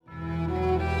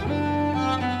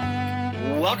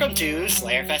Welcome to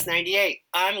Slayerfest 98.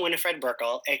 I'm Winifred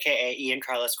Burkle, aka Ian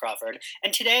Carlos Crawford,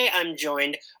 and today I'm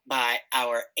joined by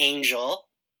our angel,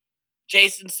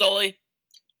 Jason Sully.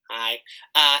 Hi.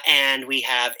 And we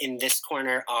have in this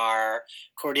corner our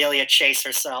Cordelia Chase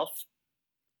herself.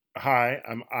 Hi,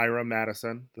 I'm Ira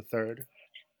Madison III.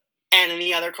 And in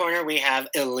the other corner we have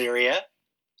Illyria.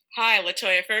 Hi,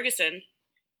 Latoya Ferguson.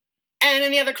 And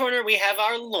in the other corner we have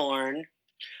our Lorne.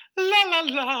 La la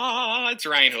la, it's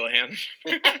Ryan Houlihan.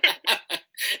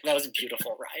 That was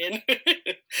beautiful, Ryan.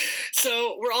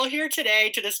 So we're all here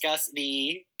today to discuss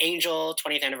the Angel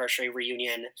 20th anniversary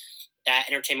reunion that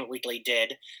Entertainment Weekly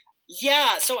did.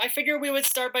 Yeah, so I figured we would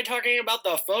start by talking about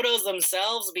the photos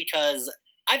themselves because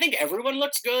I think everyone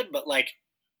looks good, but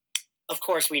of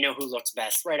course we know who looks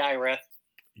best, right, Ira?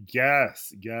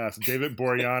 Yes. David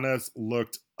Boreanaz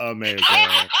looked amazing.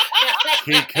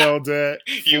 He killed it.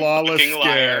 Flawless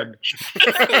skin.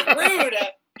 Rude.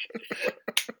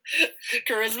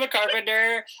 Charisma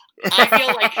Carpenter, I feel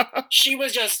like she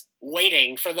was just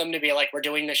waiting for them to be like, we're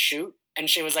doing this shoot. And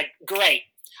she was like, great.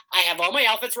 I have all my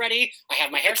outfits ready. I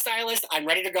have my hairstylist. I'm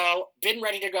ready to go. Been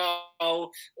ready to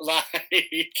go.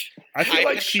 I feel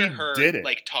like she did it.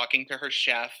 Like talking to her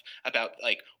chef about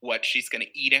like what she's going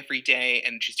to eat every day,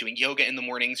 and she's doing yoga in the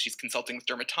mornings. She's consulting with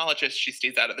dermatologists. She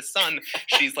stays out of the sun.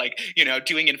 She's like,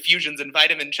 doing infusions and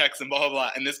vitamin checks and blah blah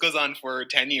blah. And this goes on for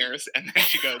 10 years, and then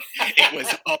she goes, "It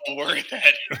was all worth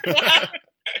it."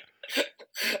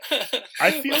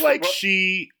 I feel like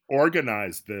she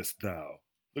organized this though,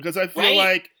 because I feel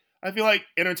like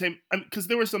entertainment, because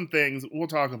there were some things, we'll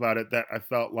talk about it, that I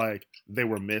felt like they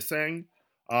were missing.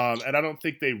 And I don't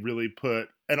think they really put,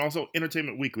 and also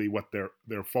Entertainment Weekly, what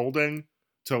they're folding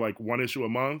to like one issue a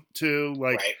month too.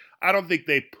 I don't think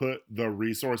they put the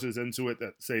resources into it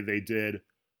that say they did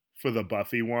for the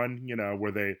Buffy one,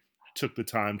 where they took the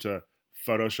time to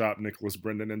Photoshop Nicholas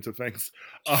Brendan into things.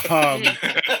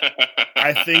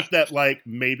 I think that like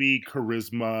maybe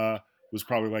Charisma was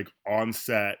probably like on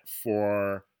set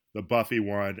for the Buffy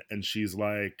one, and she's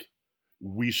like,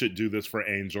 we should do this for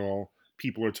Angel.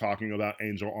 People are talking about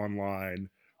Angel online.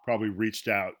 Probably reached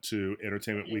out to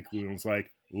Entertainment Weekly and was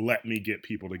like, let me get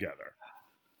people together.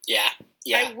 Yeah.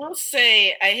 I will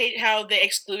say, I hate how they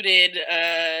excluded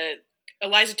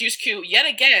Eliza Dushku yet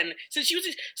again, since she was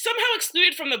somehow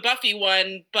excluded from the Buffy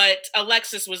one, but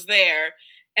Alexis was there.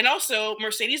 And also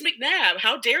Mercedes McNabb.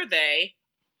 How dare they?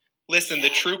 Listen, the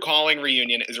True Calling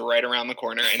reunion is right around the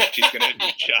corner, and she's going to do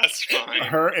just fine.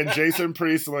 Her and Jason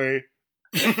Priestley.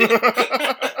 Jack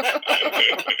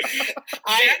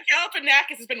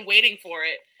Galifianakis has been waiting for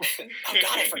it. Oh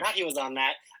God, I forgot he was on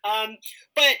that.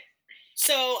 But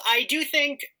so I do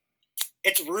think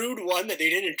it's rude, one, that they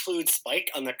didn't include Spike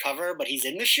on the cover, but he's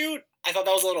in the shoot. I thought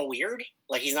that was a little weird.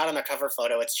 Like, he's not on the cover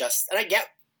photo. It's just, and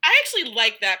I actually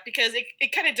like that because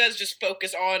it kind of does just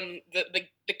focus on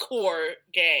the core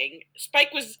gang.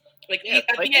 Spike was like at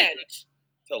the end.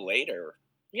 Till later.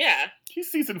 Yeah. He's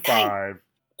season 5.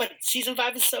 But season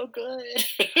 5 is so good.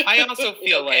 I also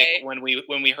feel like when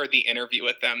we heard the interview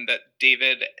with them that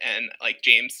David and like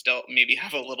James still maybe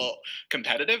have a little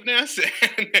competitiveness.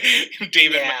 And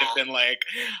David might have been like,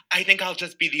 I think I'll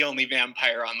just be the only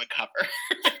vampire on the cover.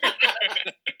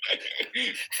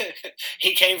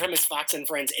 He came from his Fox and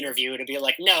Friends interview to be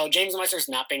like, no, James Mercer's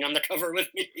not being on the cover with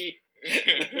me.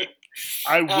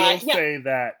 I will say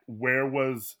that, where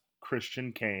was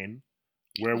Christian Kane?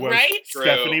 Where was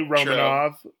Stephanie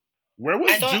Romanov? Where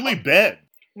was Julie Benz?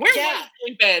 Where was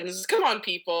Julie Benz? Come on,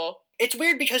 people. It's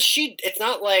weird because it's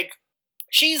not like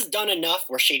she's done enough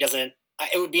where she doesn't,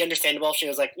 it would be understandable if she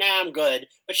was like, nah, I'm good.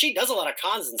 But she does a lot of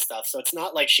cons and stuff, so it's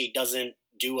not like she doesn't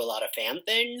do a lot of fan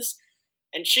things.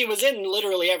 And she was in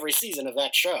literally every season of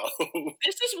that show.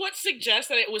 This is what suggests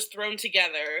that it was thrown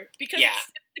together, because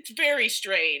it's very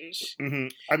strange. Mm-hmm.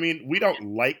 I mean, we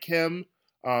don't like him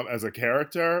as a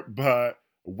character, but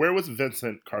where was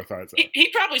Vincent Kartheiser? He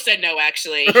probably said no,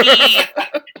 actually.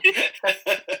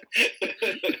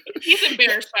 He's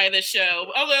embarrassed by the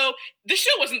show. Although, the show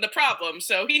wasn't the problem,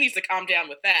 so he needs to calm down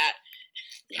with that.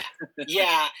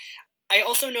 Yeah. I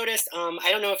also noticed, I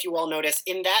don't know if you all noticed,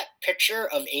 in that picture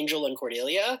of Angel and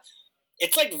Cordelia,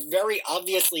 it's like very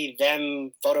obviously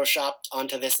them photoshopped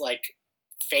onto this like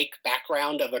fake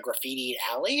background of a graffiti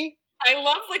alley. I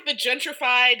love like the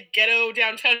gentrified ghetto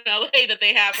downtown LA that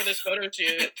they have for this photo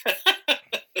shoot.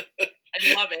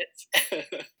 I love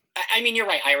it. I mean, you're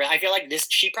right, Ira. I feel like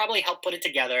she probably helped put it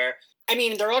together. I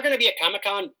mean, they're all going to be at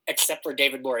Comic-Con except for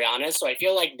David Boreanaz, so I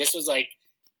feel like this was like,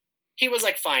 he was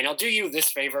like, fine, I'll do you this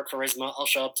favor, Charisma. I'll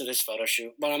show up to this photo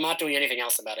shoot, but I'm not doing anything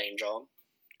else about Angel.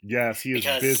 Yes, he is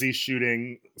busy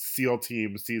shooting SEAL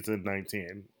Team Season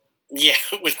 19. Yeah,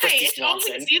 with Hey, Christy it's only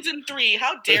Swanson. season 3.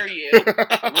 How dare you?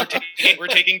 We're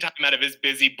taking time out of his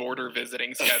busy border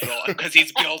visiting schedule because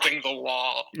he's building the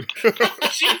wall.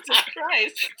 Jesus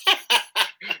Christ.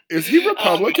 Is he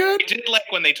Republican? I did like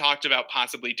when they talked about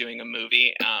possibly doing a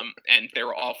movie, and they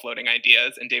were all floating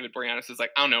ideas, and David Boreanaz was like,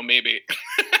 I don't know, maybe.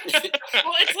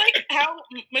 Well, it's like how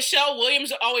Michelle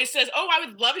Williams always says, "Oh, I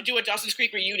would love to do a Dawson's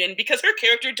Creek reunion because her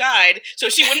character died, so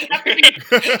she wouldn't have to be."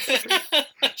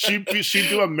 She'd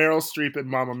do a Meryl Streep in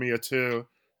Mamma Mia too.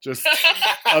 Just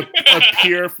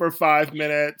appear for 5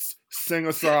 minutes, sing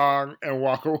a song, and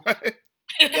walk away.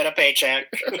 Get a paycheck.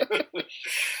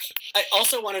 I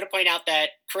also wanted to point out that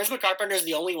Charisma Carpenter is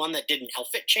the only one that did an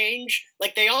outfit change.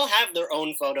 Like, they all have their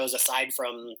own photos aside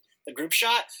from the group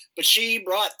shot, but she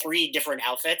brought 3 different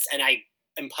outfits, and I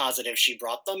am positive she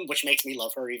brought them, which makes me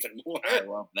love her even more. I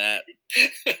love that.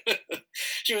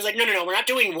 She was like, no, we're not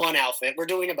doing one outfit. We're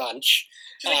doing a bunch.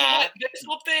 She's like, this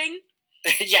whole thing.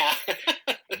 Yeah.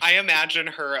 I imagine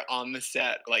her on the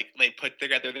set, like they put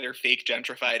together their fake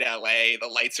gentrified LA,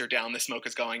 the lights are down, the smoke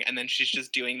is going, and then she's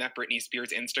just doing that Britney Spears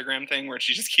Instagram thing where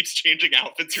she just keeps changing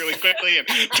outfits really quickly and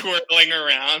twirling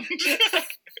around.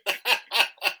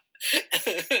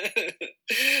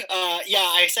 Yeah,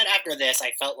 I said after this,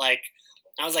 I felt like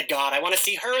I was like, God, I want to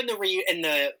see her in the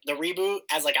reboot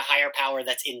as like a higher power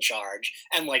that's in charge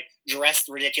and like dressed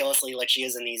ridiculously like she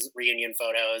is in these reunion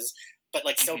photos, but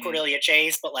like still Cordelia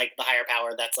Chase, but like the higher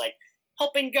power that's like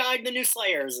helping guide the new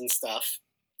Slayers and stuff.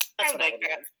 That's I what like I would that.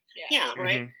 love. Yeah. Yeah,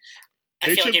 right. Mhm. I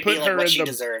They feel should like it'd put be like her what in she the-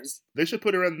 deserves. They should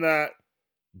put her in that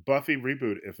Buffy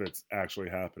reboot if it's actually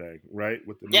happening, right?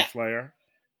 With the new Yeah. Slayer.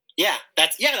 Yeah,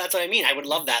 that's what I mean. I would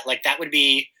love that. Like that would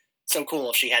be so cool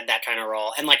if she had that kind of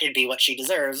role, and like it'd be what she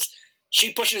deserves.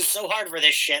 She pushes so hard for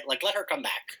this shit. Like, let her come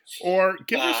back. Or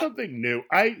give her Uh, something new.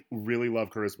 I really love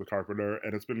Charisma Carpenter,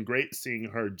 and it's been great seeing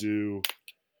her do.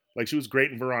 Like, she was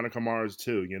great in Veronica Mars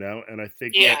too, you know. And I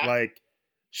think that Yeah. like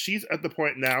she's at the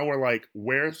point now where like,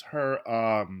 where's her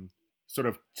sort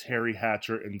of Terry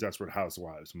Hatcher in Desperate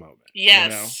Housewives moment?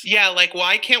 Yes. Yeah, like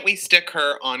why can't we stick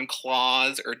her on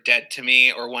Claws or Dead to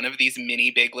Me or one of these mini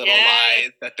Big Little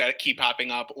Yes. Lies that keep popping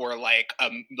up, or like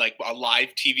a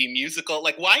live TV musical?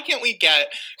 Like why can't we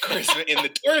get Charisma in the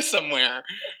door somewhere?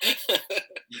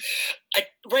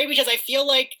 Right, because I feel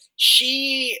like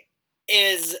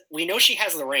we know she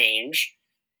has the range,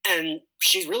 and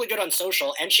she's really good on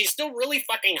social, and she's still really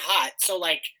fucking hot. So,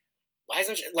 like, why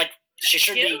isn't she, like, she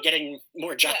should be Give- getting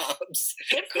more jobs.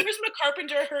 Give Charisma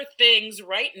Carpenter her things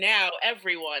right now,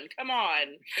 everyone. Come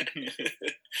on.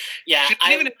 Yeah, She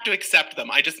doesn't even have to accept them.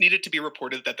 I just need it to be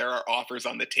reported that there are offers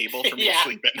on the table for me Yeah. to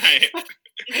sleep at night.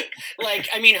 like,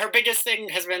 I mean, her biggest thing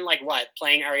has been, like, what?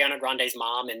 Playing Ariana Grande's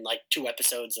mom in, like, 2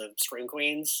 episodes of Scream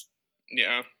Queens.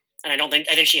 Yeah. And I think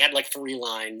she had, like, 3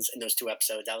 lines in those 2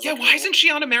 episodes. I was Yeah, like, why "Oh." isn't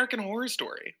she on American Horror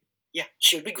Story? Yeah,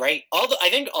 she would be great. I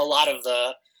think a lot of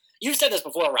the... You've said this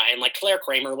before, Ryan. Like, Claire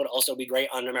Kramer would also be great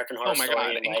on American Horror Oh my Story.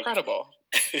 god, like- incredible.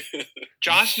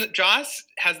 Josh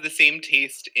has the same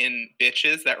taste in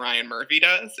bitches that Ryan Murphy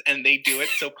does, and they do it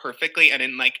so perfectly and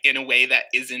in a way that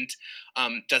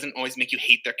doesn't always make you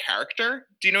hate their character.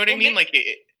 Do you know what I Well, mean?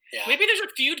 Yeah. Maybe there's a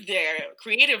feud there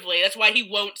creatively. That's why he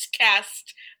won't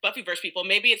cast Buffyverse people.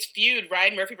 Maybe it's feud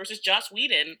Ryan Murphy versus Joss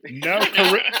Whedon. No,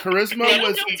 Yeah, Charisma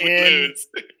was Would in. lose.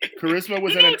 Charisma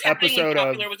was You in know an what's happening when episode of.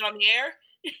 Popular was on the air.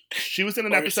 She was in an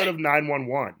What were you episode saying? of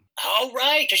 911. Oh,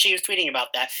 right, because she was tweeting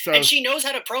about that. So And she knows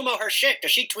how to promo her shit,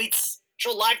 because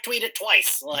she'll live tweet it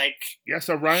twice. Like, yeah,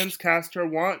 so Ryan's cast her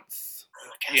once.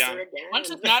 cast Yeah. her again.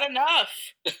 Once is not enough.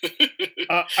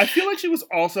 I feel like she was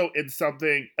also in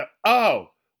something.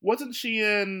 Wasn't she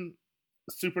in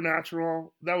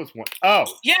Supernatural? That was one. Oh,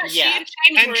 Yeah, Yeah. she and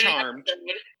James And were in an Charmed.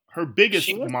 episode. her biggest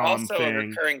She was mom also a thing.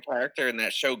 recurring character in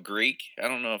that show Greek. I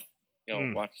don't know if you'll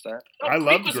Hmm. watch that. Oh, I Greek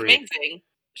love was Greek. amazing.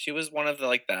 She was one of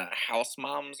the house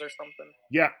moms or something.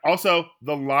 Yeah. Also,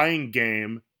 the Lion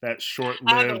Game, that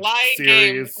short-lived The Lion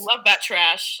Game. series. Love that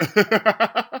trash.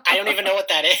 I don't even know what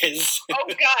that is. Oh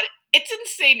god, it's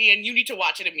insane, Ian. You need to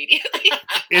watch it immediately.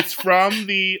 It's from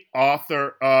the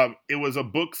author. It was a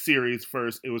book series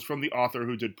first. It was from the author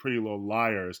who did Pretty Little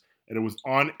Liars, and it was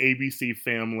on ABC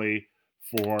Family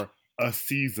for a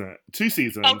season, 2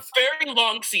 seasons. A very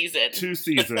long season. 2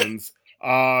 seasons.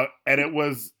 And it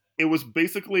was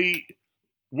basically,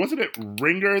 wasn't it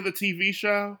Ringer, the TV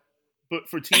show, but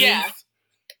for teens? Yeah.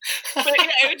 But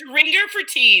yeah, it was Ringer for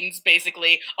teens,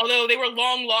 basically. Although they were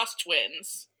long lost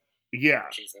twins. Yeah.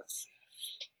 Jesus.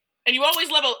 And you always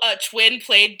love a twin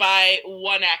played by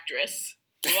one actress.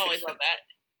 You always love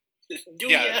that.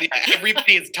 Yeah,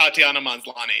 everybody is Tatiana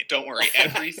Maslany. Don't worry.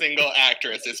 Every single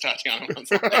actress is Tatiana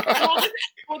Maslany.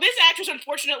 Well, this actress,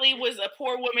 unfortunately, was a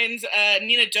poor woman's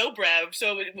Nina Dobrev,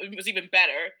 so it was even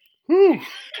better. Whew.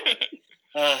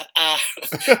 Latoya,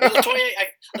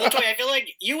 I feel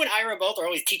like you and Ira both are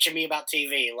always teaching me about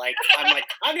TV. Like, I'm like,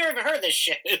 I've never even heard this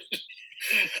shit.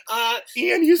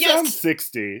 Ian, you sound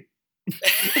 60.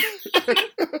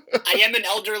 I am an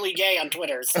elderly gay on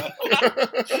Twitter, so.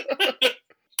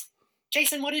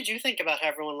 Jason, what did you think about how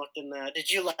everyone looked in the? Did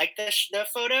you like the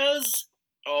photos?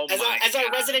 Oh my As a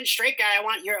resident straight guy, I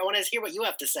want to hear what you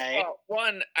have to say. Well,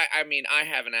 one, I mean, I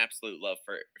have an absolute love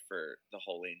for the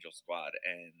whole Angel Squad,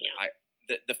 and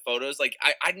the photos, like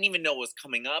I didn't even know what was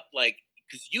coming up, like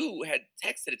because you had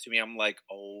texted it to me. I'm like,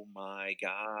 oh my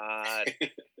god.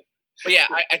 But yeah,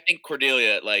 I think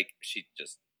Cordelia, like, she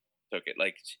just took it.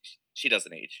 Like, she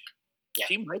doesn't age. Yeah.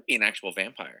 She might be an actual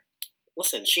vampire.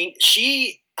 Listen,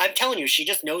 she I'm telling you, she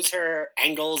just knows her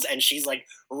angles and she's like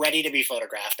ready to be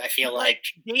photographed. I feel like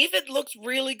David looks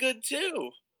really good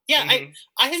too. Yeah, Mhm.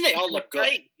 I think they all look good.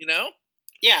 Right, you know?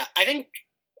 Yeah, I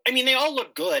mean they all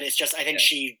look good. It's just I think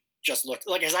she just looked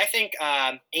like as I think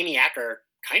Amy Acker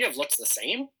kind of looks the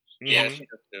same. Yeah, Mhm. she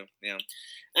does too. Yeah.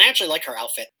 And I actually like her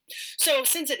outfit. So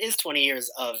since it is 20 years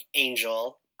of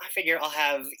Angel, I figure I'll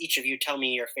have each of you tell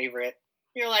me your 5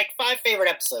 favorite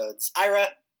episodes.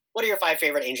 Ira, what are your 5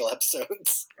 favorite Angel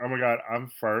episodes? Oh my god, I'm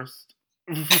first.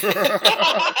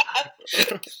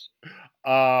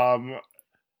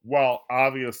 Well,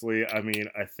 obviously, I mean,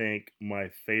 I think my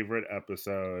favorite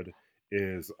episode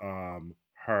is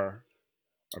her.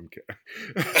 I'm kidding.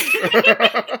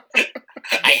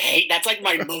 I hate that's like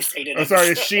my most hated I'm sorry,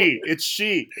 episode. it's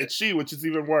she, which is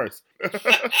even worse.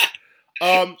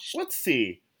 Let's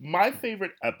see. My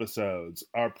favorite episodes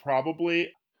are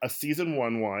probably a season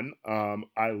 1.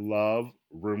 I love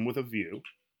Room with a View.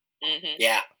 Mm-hmm.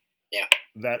 Yeah.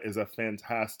 That is a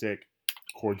fantastic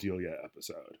Cordelia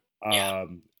episode. Yeah.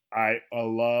 I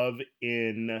love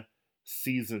in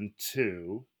season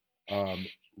 2,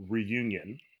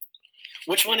 Reunion.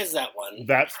 Which one is that one?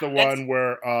 That's the one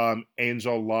where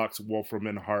Angel locks Wolfram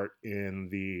and Hart in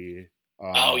the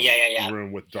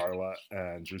room with Darla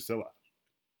and Drusilla.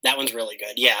 That one's really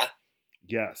good. Yeah.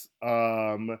 Yes.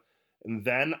 And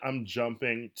then I'm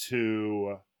jumping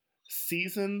to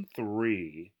season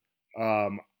 3.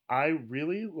 I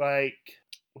really like.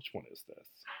 Which one is this?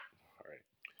 All right.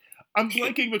 I'm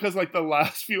blanking because like the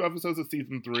last few episodes of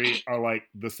season 3 are like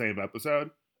the same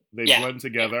episode. They blend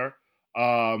together.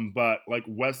 But like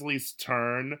Wesley's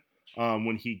turn,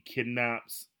 when he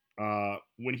kidnaps,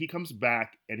 when he comes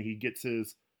back and he gets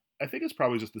his, I think it's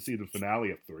probably just the season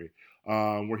finale of 3,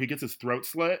 where he gets his throat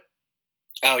slit.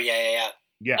 Oh yeah.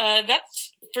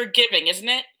 That's Forgiving, isn't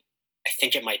it? I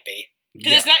think it might be.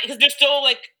 Because it's not, because there's still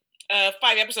like 5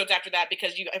 episodes after that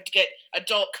because you have to get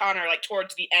adult Connor like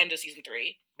towards the end of season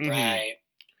 3. Mhm. Right.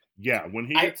 Yeah, when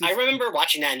he gets I remember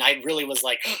watching that and I really was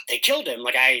like, they killed him.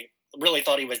 Like I really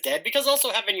thought he was dead because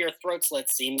also having your throat slit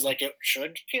seems like it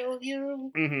should kill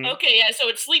you. Mhm. Okay, yeah. So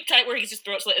it's Sleep Tight where he gets his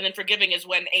throat slit, and then Forgiving is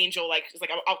when Angel like is like,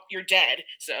 "You're dead."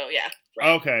 So yeah. Right.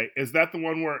 Okay, is that the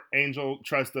one where Angel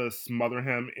tries to smother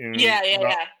him in?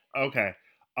 Yeah. Okay,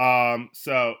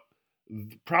 so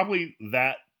probably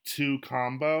that 2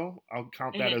 combo. I'll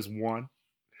count that as 1.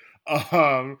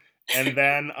 And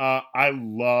then I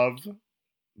love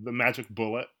the Magic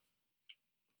Bullet.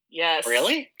 Yes.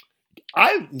 Really? How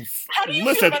do you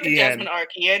listen, feel about the Ian. Desmond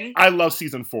arc, Ian? I love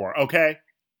season 4. Okay,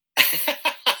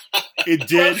 it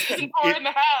did. Season 4 in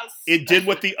the house. It did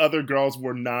what the other girls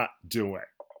were not doing.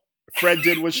 Fred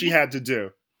did what she had to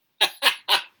do.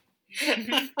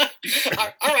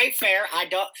 All right, fair.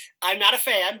 I'm not a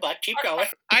fan, but keep going.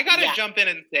 I gotta Yeah. jump in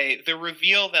and say the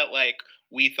reveal that like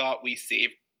we thought we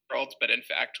saved the world, but in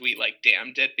fact we like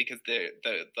damned it because the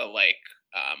like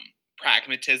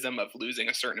pragmatism of losing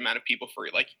a certain amount of people for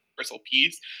like universal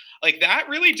peace, like that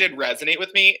really did resonate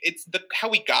with me. It's how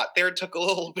we got there took a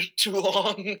little bit too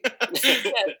long.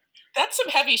 Yeah, that's some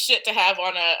heavy shit to have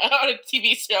on a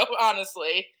TV show,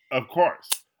 honestly. Of course.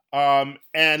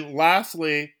 And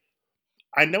lastly,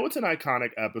 I know it's an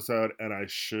iconic episode, and I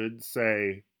should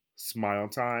say Smile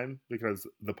Time because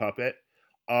the puppet.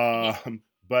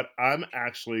 But I'm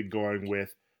actually going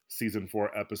with season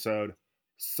 4 episode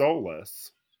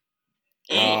Soulless,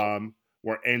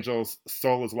 where Angel's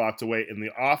soul is locked away in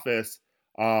the office,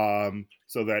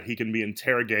 so that he can be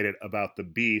interrogated about the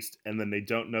beast, and then they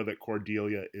don't know that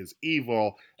Cordelia is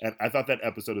evil. And I thought that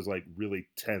episode is like really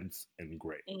tense and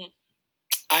great.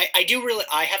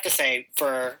 I have to say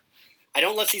I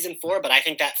don't love season 4, but I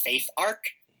think that Faith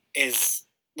arc is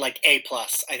like A+.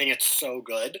 I think it's so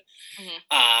good.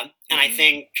 And I Mhm.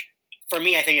 think, for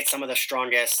me, I think it's some of the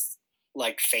strongest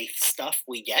like faith stuff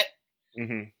we get,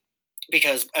 Hmm.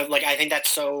 because like I think that's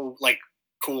so like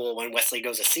cool when Wesley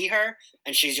goes to see her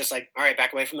and she's just like, all right,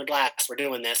 back away from the glass, we're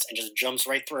doing this, and just jumps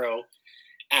right through,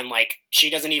 and like she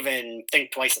doesn't even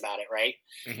think twice about it, right?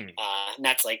 Hmm. And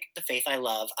that's like the faith I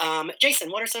love.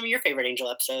 Jason, what are some of your favorite Angel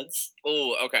episodes?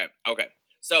 Oh, okay.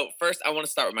 So first, I want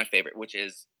to start with my favorite, which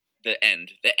is the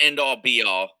end all be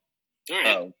all All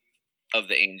right. of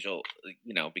the Angel.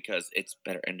 Because it's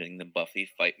better ending than Buffy.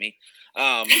 Fight me.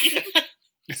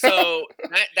 So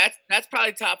that's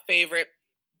probably top favorite.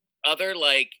 Other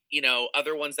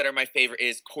other ones that are my favorite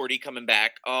is Cordy coming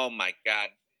back. Oh my god,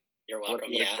 You're what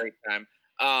welcome. a Yeah. great time.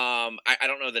 I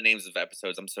don't know the names of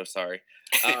episodes. I'm so sorry.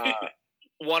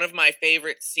 One of my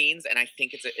favorite scenes, and I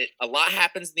think a lot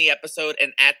happens in the episode,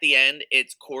 and at the end,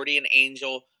 it's Cordy and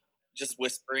Angel just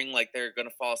whispering like they're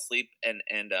gonna fall asleep, and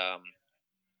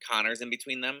Connor's in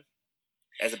between them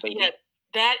as a baby. Yeah,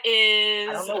 that is.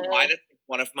 I don't know why that's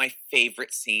one of my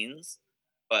favorite scenes,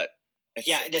 but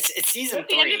Yeah, it's season Is that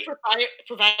the end 3. of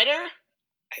Provider?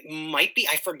 It might be,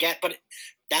 I forget, but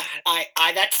that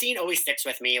that scene always sticks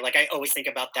with me. Like I always think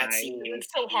about that scene. It's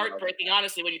so heartbreaking,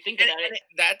 honestly, when you think And about it.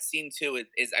 that scene too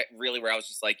is really where I was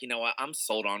just like, you know what, I'm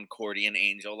sold on Cordy and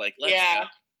Angel. Like, let's Yeah.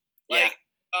 go. Like,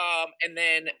 and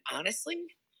then honestly,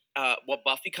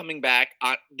 Buffy coming back.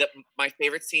 My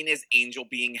favorite scene is Angel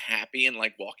being happy and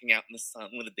like walking out in the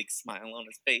sun with a big smile on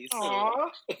his face. Aww.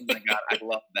 Oh my god, I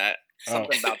love that.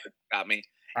 Something about this got me.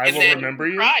 I And will then- remember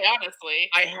you. Cry, honestly.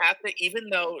 I have to, even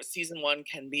though season 1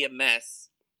 can be a mess,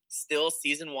 still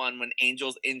season 1 when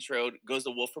Angel's intro goes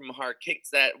to Wolf from Heart, kicks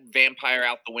that vampire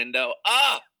out the window.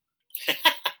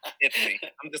 It's me.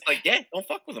 I'm just like, yeah, don't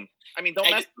fuck with him. I mean, don't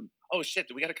mess with him. Oh shit,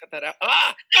 do we gotta cut that out?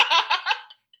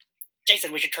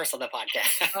 Jason, we should curse on the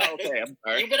podcast. Oh, okay, I'm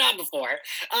sorry. You've been on before.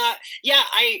 Yeah,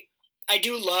 I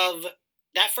do love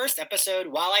that first episode.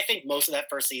 While I think most of that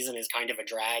first season is kind of a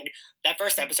drag, that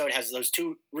first episode has those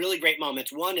 2 really great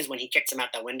moments. One is when he kicks him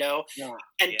out that window,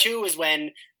 and 2 is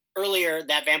when earlier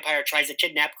that vampire tries to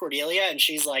kidnap Cordelia, and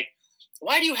she's like,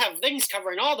 why do you have things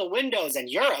covering all the windows, and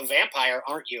you're a vampire,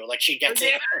 aren't you? Like, she gets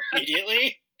it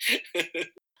immediately.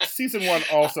 Season 1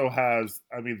 also has,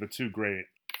 the 2 great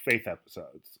Faith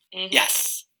episodes. Mhm.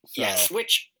 Yes. So, Yes,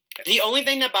 which the only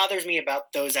thing that bothers me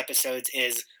about those episodes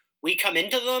is we come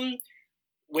into them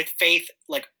with Faith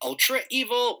like ultra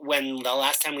evil, when the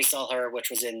last time we saw her, which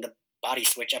was in the Body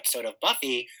Switch episode of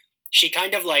Buffy, she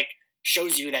kind of like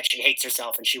shows you that she hates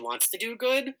herself and she wants to do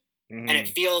good. mhm. And it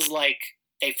feels like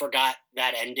they forgot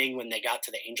that ending when they got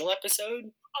to the Angel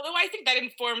episode. Although I think that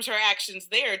informs her actions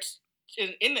there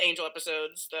in the Angel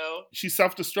episodes, though. She's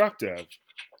self-destructive.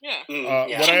 Yeah.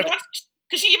 Yeah. What I-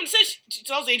 Because she even says, she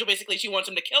tells Angel basically she wants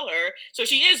him to kill her. So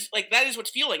she is, like, that is what's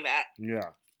fueling that.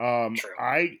 Yeah. True.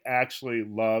 I actually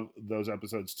love those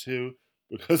episodes too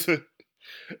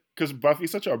because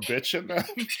Buffy's such a bitch in them.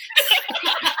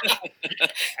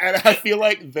 And I feel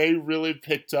like they really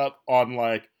picked up on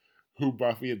like who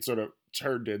Buffy had sort of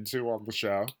turned into on the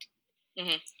show.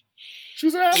 Mhm. She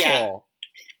was an asshole.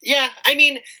 Yeah,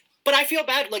 but I feel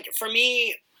bad. Like, for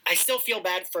me, I feel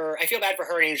bad for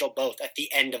her and Angel both at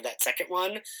the end of that second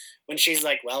one, when she's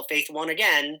like, well, Faith won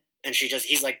again, and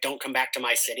he's like, don't come back to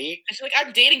my city. And she's like,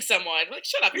 I'm dating someone. I'm like,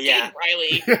 shut up, you're Yeah.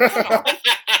 dating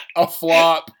Riley. A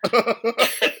flop.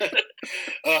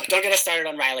 Oh, don't get us started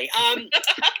on Riley.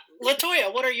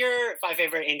 Latoya, what are your 5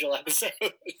 favorite Angel episodes? So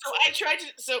I tried to.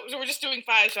 So we're just doing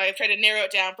 5. So I've tried to narrow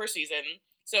it down per season.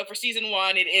 So for season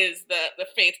 1, it is the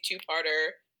Faith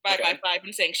 2-parter, 5x5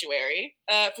 and Sanctuary.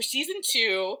 For season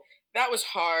 2, that was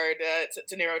hard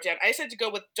to narrow it down. I decided to go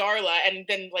with Darla, and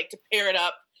then like to pair it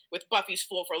up with Buffy's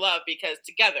Fool for Love, because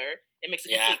together it makes a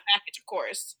complete package, of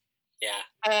course.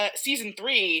 Yeah. Season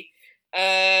 3,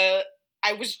 I'm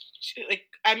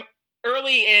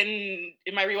early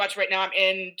in my rewatch right now. I'm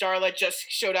in Darla just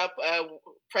showed up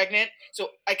pregnant, so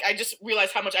I just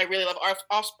realized how much I really love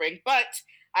Offspring. But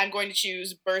I'm going to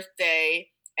choose Birthday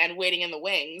and Waiting in the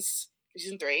Wings for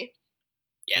season 3.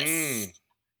 Yes.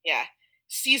 Yeah.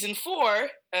 Season 4,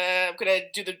 I'm gonna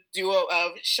do the duo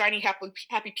of Shiny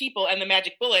Happy People and the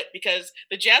Magic Bullet, because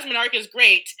the Jasmine arc is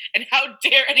great, and how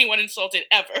dare anyone insult it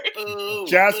ever? Boo,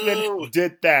 Jasmine boo.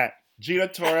 did that. Gina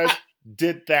Torres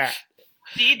did that.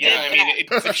 She did Yeah, I mean,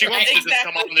 that. if she wants to just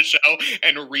come on the show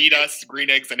and read us Green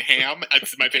Eggs and Ham,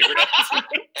 that's my favorite episode.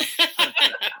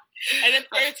 And then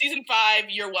for season 5,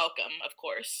 You're Welcome, of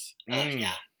course.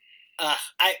 Yeah.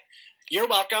 You're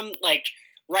welcome. Like,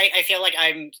 right, I feel like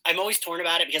I'm always torn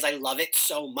about it because I love it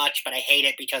so much, but I hate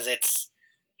it because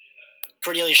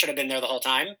Cordelia should have been there the whole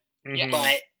time. Mhm.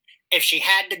 But if she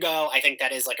had to go, I think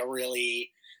that is like a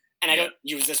really, and I don't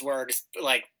use this word,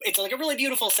 like it's like a really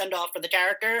beautiful send off for the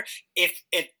character. If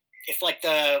like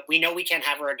we know we can't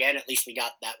have her again, at least we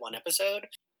got that one episode.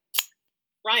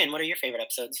 Ryan, what are your favorite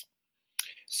episodes?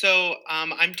 So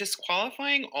I'm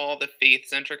disqualifying all the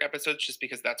faith-centric episodes just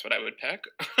because that's what I would pick.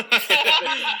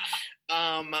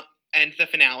 And the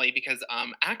finale because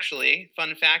actually,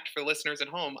 fun fact for listeners at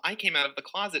home, I came out of the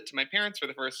closet to my parents for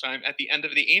the first time at the end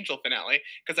of the Angel finale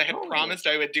because I had promised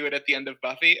I would do it at the end of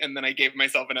Buffy, and then I gave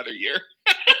myself another year.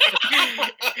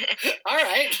 All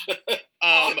right.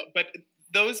 But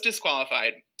those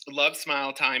disqualified. Love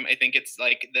Smile Time. I think it's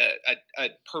like a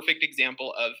perfect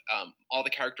example of all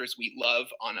the characters we love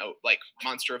on a like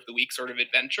Monster of the Week sort of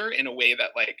adventure in a way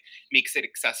that like makes it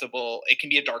accessible. It can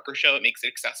be a darker show. It makes it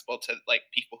accessible to like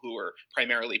people who are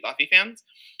primarily Buffy fans.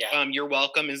 Yeah. You're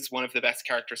Welcome is one of the best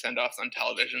character send-offs on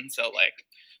television. So like,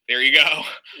 there you go.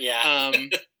 Yeah.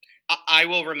 I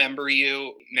Will Remember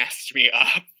You messed me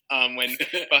up. When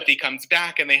Buffy comes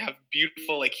back and they have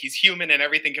beautiful, like he's human and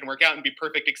everything can work out and be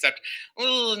perfect, except,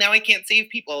 oh, now I can't save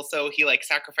people. So he like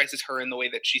sacrifices her in the way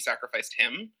that she sacrificed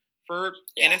him for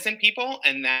innocent people.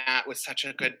 And that was such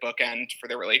a good bookend for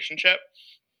their relationship.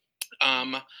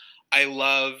 I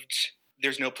loved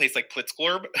There's No Place Like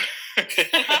Plitzglorb.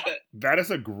 That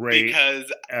is a great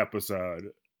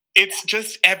episode. It's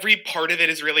just every part of it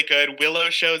is really good. Willow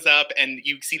shows up, and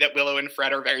you see that Willow and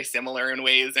Fred are very similar in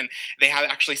ways, and they have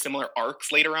actually similar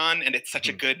arcs later on. And it's such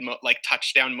a good like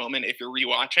touchdown moment if you're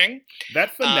rewatching.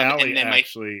 That finale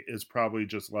actually is probably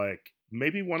just like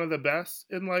maybe one of the best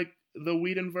in like the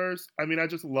Whedonverse. I mean, I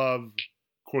just love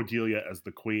Cordelia as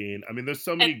the queen. I mean, there's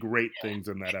so many great things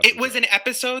in that episode. It was an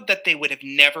episode that they would have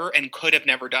never and could have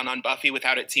never done on Buffy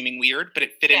without it seeming weird, but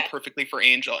it fit in perfectly for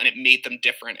Angel, and it made them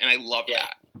different, and I love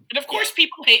that. And of course,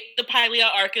 people hate the Pylea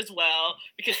arc as well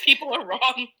because people are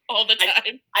wrong all the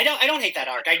time. I don't hate that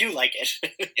arc. I do like it.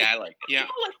 Yeah, I like it. Yeah.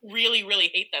 People like really,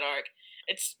 really hate that arc.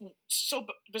 It's so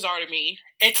bizarre to me.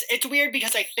 It's weird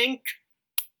because I think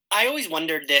I always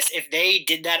wondered this if they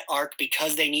did that arc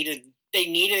because they needed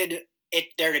it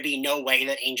there to be no way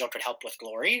that Angel could help with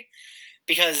Glory,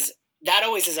 because that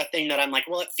always is a thing that I'm like,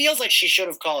 well, it feels like she should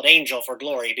have called Angel for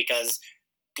Glory because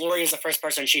Glory is the first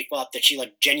person she fought that she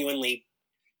like genuinely,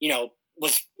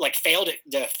 was like failed at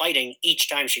the fighting each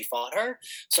time she fought her.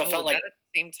 So it felt like at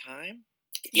the same time.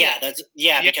 Yeah,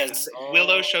 because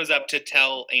Willow shows up to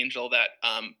tell Angel that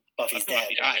Buffy's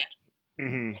Buffy dead. died.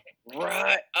 Mm-hmm.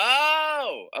 Right.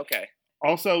 Oh, okay.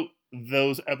 Also,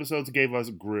 those episodes gave us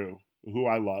Gru, who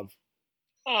I love.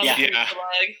 Oh, Yeah.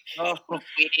 Oh,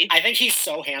 I think he's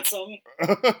so handsome.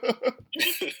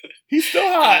 He's still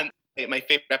hot. My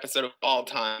favorite episode of all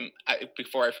time,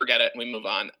 before I forget it and we move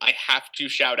on, I have to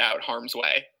shout out Harm's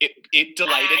Way. It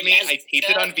delighted me. Yes, I taped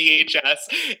it on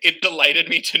VHS. It delighted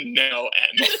me to no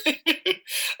end.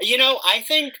 I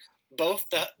think both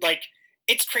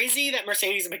it's crazy that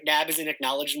Mercedes McNabb isn't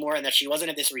acknowledged more and that she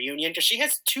wasn't at this reunion because she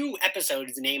has 2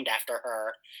 episodes named after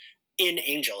her in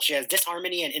Angel. She has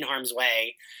Disharmony and In Harm's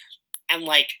Way. And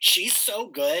like she's so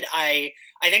good. I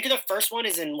think the first one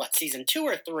is in season 2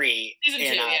 or 3?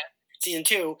 Season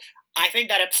 2. I think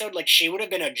that episode, like, she would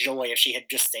have been a joy if she had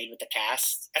just stayed with the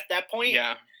cast at that point.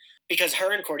 Yeah. Because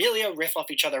her and Cordelia riff off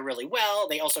each other really well.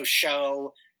 They also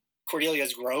show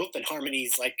Cordelia's growth and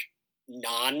Harmony's like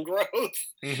non-growth.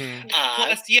 Mm-hmm.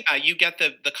 Plus, you get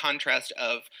the contrast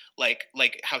of like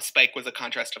how Spike was a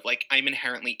contrast of like, I'm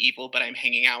inherently evil, but I'm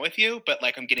hanging out with you, but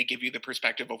like I'm gonna give you the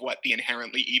perspective of what the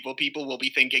inherently evil people will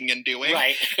be thinking and doing.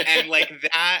 Right. And like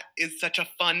that is such a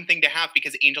fun thing to have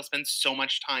because Angel spends so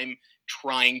much time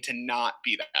trying to not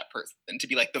be that person, to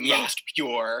be like the most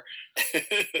pure.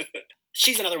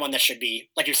 She's another one that should be,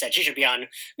 like you said, she should be on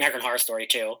American Horror Story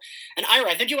too. And Ira,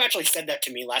 I think you actually said that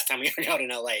to me last time we hung out in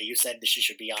LA. You said that she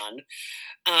should be on.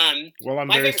 Well,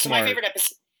 I'm very smart.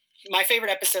 My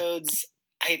favorite episodes,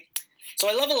 I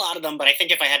love a lot of them, but I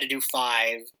think if I had to do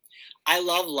 5, I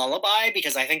love Lullaby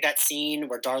because I think that scene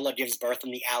where Darla gives birth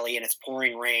in the alley and it's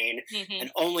pouring rain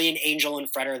and only an Angel and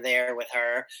Fred are there with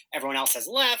her. Everyone else has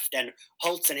left and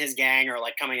Holtz and his gang are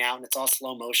like coming out and it's all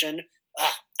slow motion.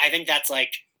 I think that's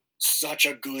like such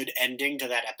a good ending to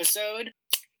that episode.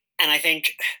 And I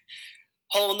think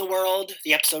Hole in the World,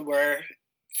 the episode where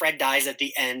Fred dies at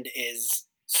the end, is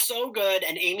so good.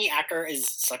 And Amy Acker is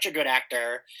such a good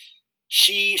actor.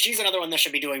 She's another one that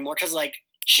should be doing more because like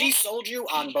she sold you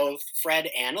on both Fred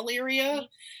and Illyria,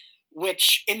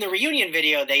 which in the reunion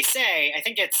video they say, I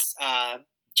think it's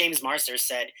James Marsters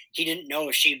said he didn't know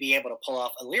if she'd be able to pull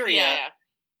off Illyria,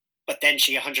 but then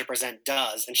she 100%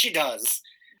 does, and she does.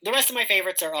 The rest of my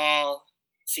favorites are all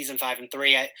season 5 and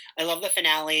 3. I love the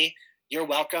finale. You're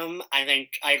welcome. I think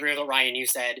I agree with what Ryan you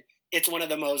said. It's one of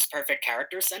the most perfect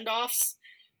character send-offs,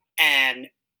 and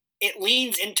it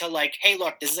leans into like, hey,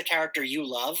 look, this is a character you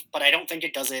love, but I don't think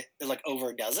it does it like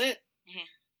overdoes it. Mhm.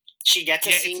 She gets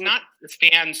a scene. It's not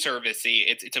fan servicey.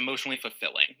 It's emotionally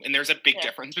fulfilling, and there's a big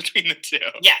difference between the two.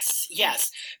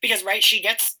 Yes, because right, she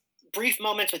gets brief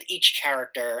moments with each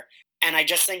character, and I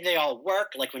just think they all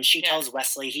work. Like when she tells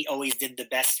Wesley he always did the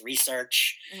best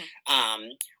research.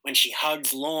 When she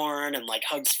hugs Lorne and like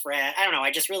hugs Fred, I don't know.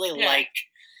 I just really like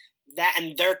that,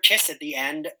 and their kiss at the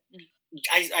end.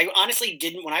 I honestly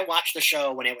didn't when I watched the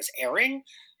show when it was airing.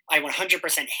 I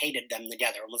 100% hated them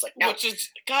together and was like, no. Which is,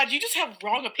 God, you just have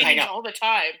wrong opinions all the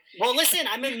time. Well, listen,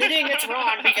 I'm admitting it's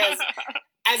wrong because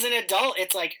as an adult,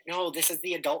 it's like, no, this is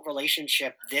the adult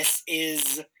relationship. This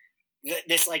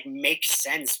like makes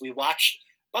sense. We watched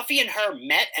Buffy and her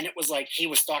met, and it was like he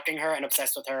was stalking her and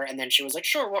obsessed with her, and then she was like,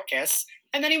 sure, we'll kiss.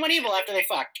 And then he went evil after they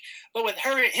fucked. But with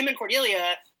him and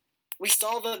Cordelia, we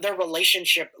saw their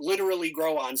relationship literally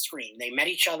grow on screen. They met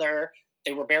each other.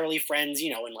 They were barely friends,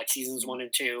 in like seasons 1 and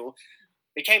 2.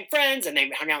 Became friends, and they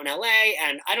hung out in LA.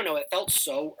 And I don't know, it felt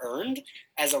so earned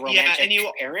as a romantic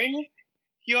pairing.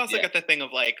 You also got the thing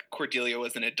of like Cordelia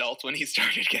was an adult when he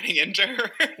started getting into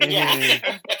her. Yeah,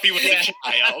 and Buffy was a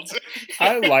child.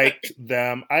 I liked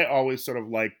them. I always sort of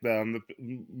liked them.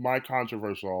 My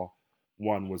controversial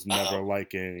one was never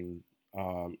liking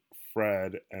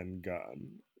Fred and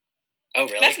Gunn. Oh,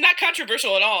 really? That's not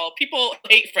controversial at all. People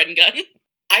hate Fred and Gunn.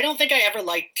 I don't think I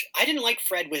didn't like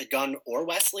Fred with Gunn or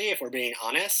Wesley, if we're being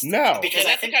honest. No. Because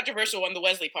that's the controversial one, the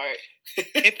Wesley part.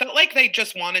 It felt like they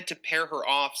just wanted to pair her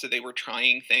off, so they were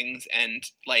trying things, and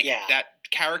like that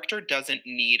character doesn't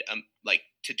need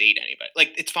to date anybody.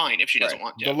 Like, it's fine if she doesn't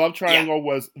want to. The love triangle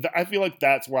was, I feel like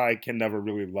that's why I can never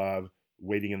really love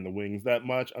Waiting in the Wings that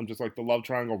much. I'm just like, the love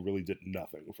triangle really did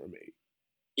nothing for me.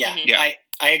 Yeah,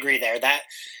 I agree there. That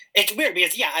it's weird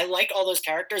because I like all those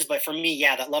characters, but for me,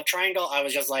 that love triangle, I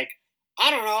was just like,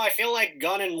 I don't know. I feel like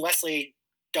Gunn and Wesley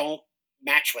don't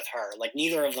match with her. Like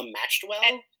neither of them matched well.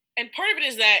 And part of it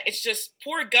is that it's just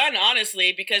poor Gunn,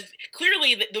 honestly, because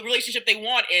clearly the relationship they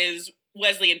want is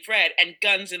Wesley and Fred, and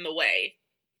Gunn's in the way.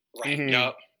 Right. Mm-hmm.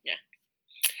 Yep.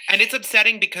 And it's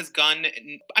upsetting because Gunn,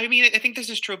 I mean, I think this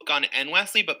is true of Gunn and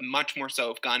Wesley, but much more so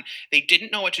of Gunn. They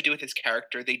didn't know what to do with his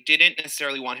character. They didn't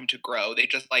necessarily want him to grow. They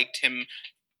just liked him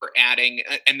for adding,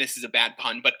 and this is a bad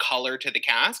pun, but color to the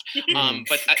cast.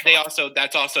 But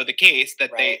that's also the case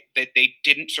that they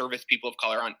didn't service people of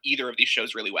color on either of these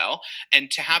shows really well.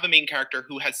 And to have a main character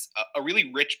who has a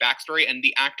really rich backstory, and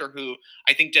the actor who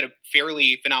I think did a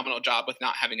fairly phenomenal job with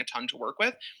not having a ton to work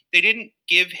with, they didn't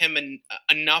give him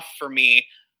enough for me.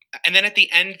 And then at the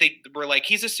end, they were like,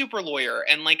 he's a super lawyer.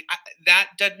 And like, that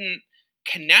didn't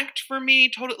connect for me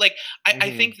totally. Like, I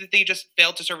think that they just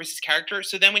failed to service his character.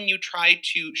 So then when you try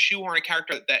to shoehorn a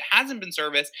character that hasn't been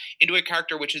serviced into a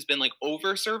character which has been like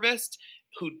over-serviced,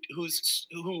 who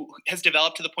has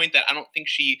developed to the point that I don't think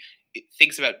she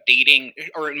thinks about dating,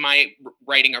 or in my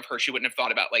writing of her, she wouldn't have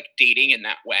thought about like dating in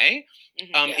that way.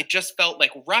 It just felt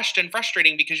like rushed and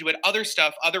frustrating because you had other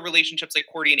stuff, other relationships like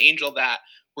Cordy and Angel that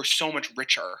were so much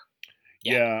richer.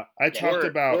 Yeah, I talked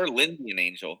about... Or Lindsay and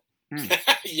Angel.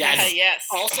 Yes.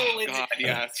 Also, oh, God,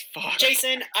 yes. Fuck.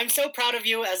 Jason, I'm so proud of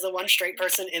you as the one straight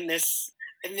person in this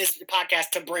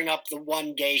podcast to bring up the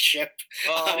one gay ship.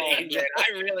 Oh, man, I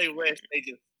really wish they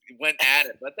just went at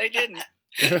it, but they didn't.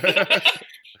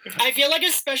 I feel like,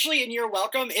 especially in You're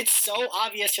Welcome, it's so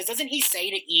obvious. Because doesn't he say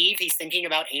to Eve he's thinking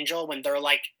about Angel when they're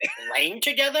like laying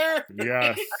together?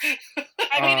 Yes.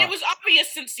 I mean, it was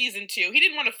obvious since season 2. He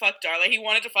didn't want to fuck Darla. He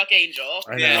wanted to fuck Angel.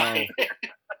 I know.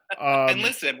 And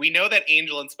listen, we know that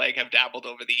Angel and Spike have dabbled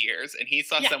over the years, and he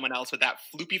saw someone else with that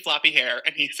floopy floppy hair,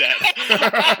 and he said,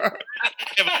 I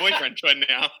have a boyfriend twin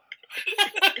now.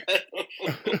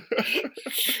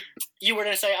 You were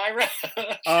going to say Ira?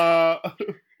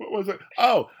 What was it?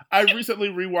 Oh, I recently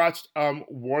rewatched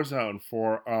Warzone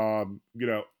for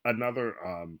another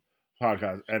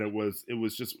podcast, and it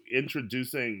was just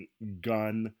introducing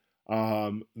Gunn.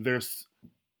 There's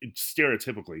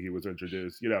stereotypically he was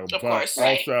introduced, of but course,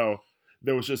 right. Also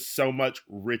there was just so much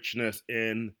richness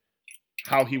in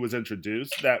how he was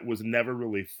introduced that was never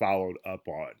really followed up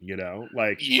on,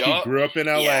 like he grew up in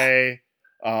LA.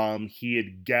 He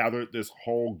had gathered this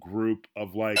whole group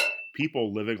of like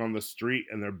people living on the street,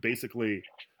 and they're basically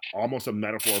almost a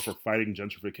metaphor for fighting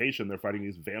gentrification. They're fighting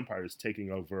these vampires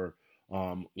taking over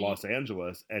Los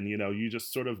Angeles, and you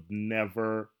just sort of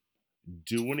never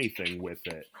do anything with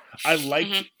it. I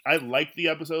liked the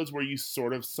episodes where you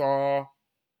sort of saw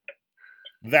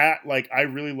that. Like, I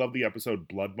really love the episode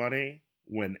Blood Money,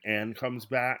 when Anne comes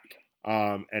back.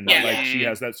 And Yeah. like she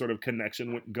has that sort of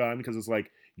connection with Gunn, because it's like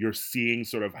you're seeing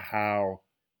sort of how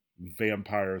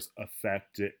vampires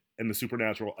affect it and the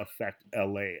supernatural affect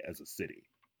LA as a city.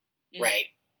 Right.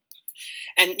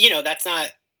 And, you know, that's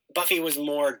not, Buffy was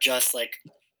more just like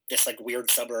this like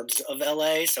weird suburbs of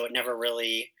LA, so it never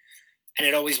really, and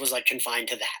it always was like confined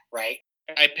to that, right?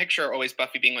 I picture always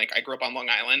Buffy being like, I grew up on Long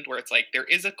Island, where it's like, there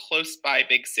is a close by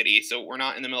big city, so we're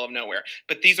not in the middle of nowhere.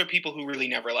 But these are people who really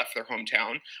never left their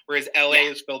hometown. Whereas LA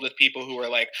is filled with people who are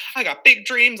like, I got big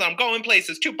dreams, I'm going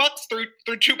places, $2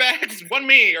 through 2 bags, 1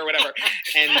 me, or whatever.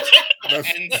 And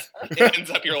it ends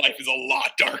up your life is a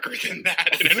lot darker than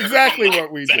that. That's exactly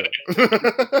what we do.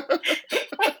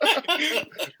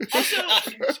 Also,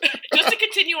 just to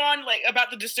continue on, like,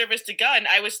 about the disservice to Gunn,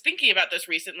 I was thinking about this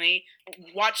recently,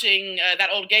 watching that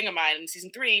old gang of mine in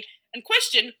season 3, and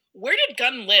question, where did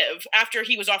Gunn live after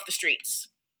he was off the streets?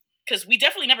 Because we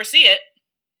definitely never see it.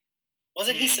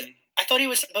 Wasn't he? I thought he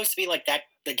was supposed to be like that.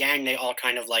 The gang, they all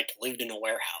kind of like lived in a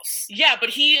warehouse. Yeah,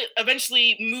 but he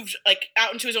eventually moved like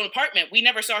out into his own apartment. We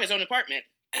never saw his own apartment.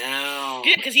 Oh,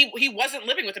 Yeah, because he wasn't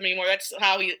living with him anymore. That's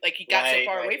how he got so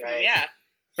far away from him. Yeah.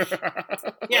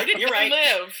 Yeah, you're right.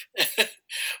 Live?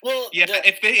 Well, yeah,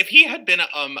 if he had been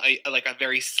a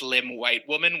very slim white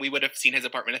woman, we would have seen his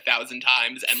apartment 1,000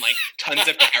 times and like tons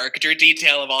of character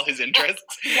detail of all his interests.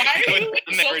 Why are you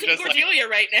insulting Cordelia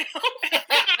right now?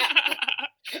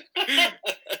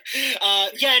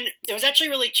 Yeah, and it was actually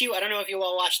really cute. I don't know if you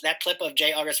all watched that clip of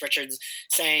J. August Richards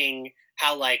saying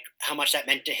how much that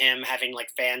meant to him, having like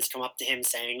fans come up to him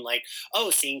saying like, oh,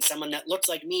 seeing someone that looks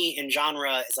like me in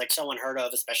genre is like so unheard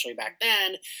of, especially back then.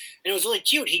 And it was really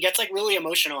cute. He gets like really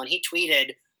emotional, and he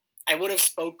tweeted, I would have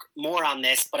spoke more on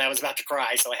this, but I was about to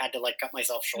cry, so I had to like cut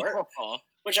myself short,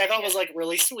 which I thought was like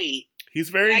really sweet. He's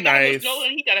very nice.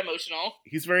 And he got emotional.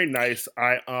 He's very nice.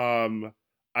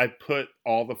 I put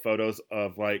all the photos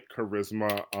of like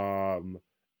Charisma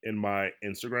in my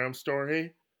Instagram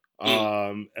story.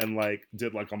 And like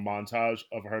did like a montage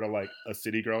of her to like a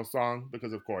City Girl song,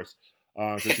 because of course,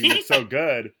 because she was so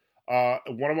good.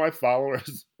 One of my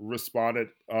followers responded,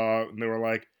 and they were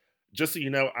like, just so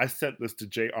you know, I sent this to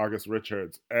J. August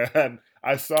Richards, and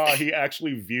I saw he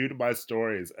actually viewed my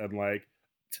stories and like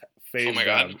faved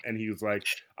them, and he was like,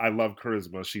 I love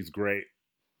Charisma, she's great.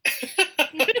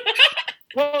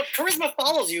 Well, Charisma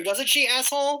follows you, doesn't she,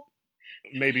 asshole?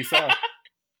 Maybe so.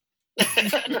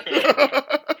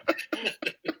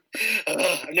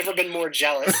 I've never been more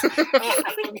jealous.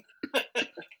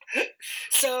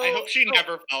 So I hope she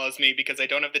never follows me, because I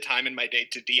don't have the time in my day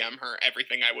to DM her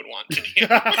everything I would want to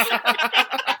DM.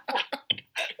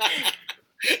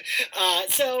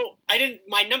 So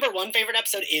my number one favorite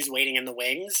episode is Waiting in the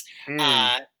Wings,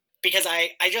 because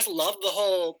I just love the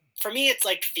whole. For me, it's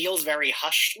like feels very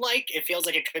Hush-like. It feels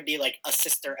like it could be like a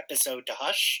sister episode to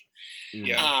Hush.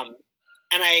 Yeah.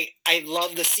 And I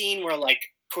love the scene where like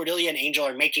Cordelia and Angel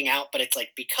are making out, but it's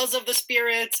like because of the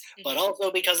spirits, but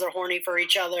also because they're horny for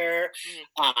each other.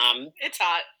 It's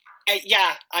hot.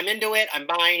 Yeah, I'm into it. I'm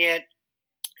buying it.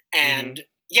 And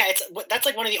yeah, that's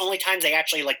like one of the only times they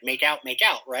actually like make out,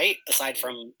 right? Aside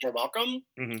from You're Welcome.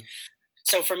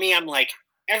 So for me, I'm like,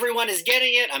 everyone is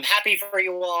getting it. I'm happy for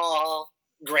you all.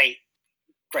 Great.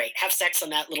 Have sex in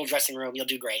that little dressing room. You'll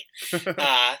do great.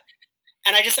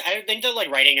 And I think the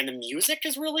like writing and the music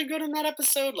is really good in that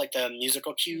episode, like the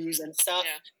musical cues and stuff.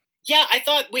 Yeah, I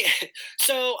thought we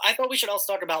should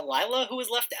also talk about Lila, who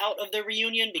was left out of the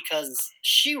reunion, because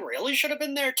she really should have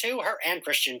been there too. Her and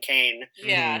Christian Kane.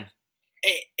 Yeah.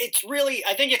 It's really,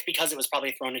 I think it's because it was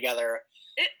probably thrown together.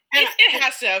 It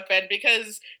has to have been,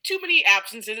 because too many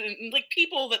absences and like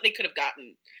people that they could have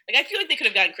gotten. Like I feel like they could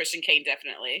have gotten Christian Kane,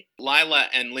 definitely. Lila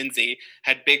and Lindsay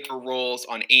had bigger roles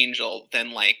on Angel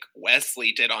than like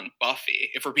Wesley did on Buffy,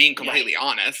 if we're being completely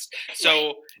honest.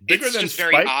 So it's just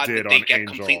very odd that they get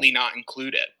completely not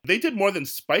included. They did more than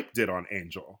Spike did on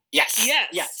Angel. Yes.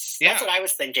 That's what I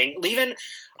was thinking.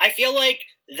 I feel like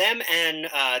them and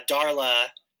Darla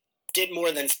did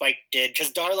more than Spike did,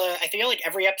 because Darla, I feel like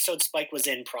every episode Spike was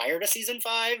in prior to season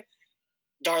 5,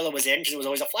 Darla was in, because it was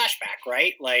always a flashback,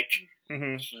 right? Like,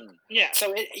 yeah.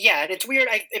 So it's weird.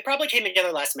 It probably came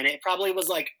together last minute. It probably was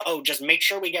like, oh, just make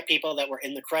sure we get people that were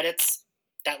in the credits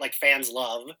that like fans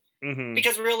love,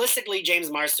 because realistically,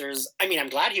 James Marsters, I mean, I'm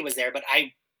glad he was there, but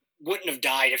I wouldn't have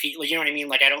died if he, you know what I mean?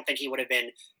 Like, I don't think he would have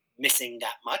been missing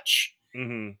that much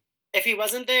if he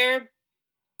wasn't there.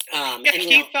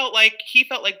 He felt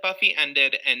like Buffy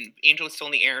ended and Angel was still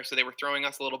in the air, so they were throwing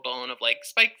us a little bone of like,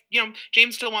 Spike,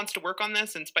 James still wants to work on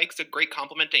this, and Spike's a great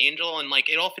compliment to Angel, and like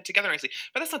it all fit together nicely.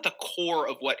 But that's not the core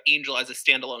of what Angel as a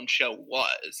standalone show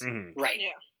was. Right.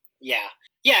 Yeah. Yeah.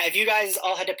 If you guys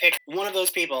all had to pick one of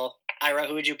those people, Ira,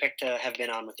 who would you pick to have been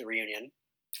on with the reunion?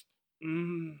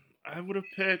 I would have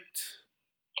picked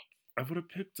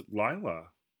Lila.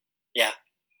 Yeah.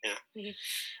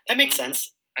 That makes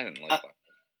sense. I didn't like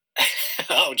that.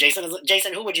 Oh, Jason,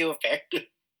 who would you have picked?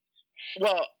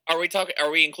 Well, are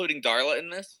we including Darla in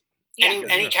this? Yeah.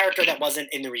 Any character that wasn't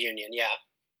in the reunion, yeah.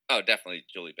 Oh, definitely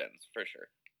Julie Benz, for sure.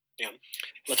 Yeah.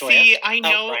 Latoya? See, I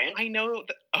know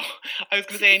that. Oh, I was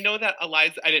going to say, I know that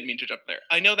Eliza. I didn't mean to jump there.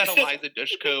 I know that Eliza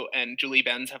Dushku and Julie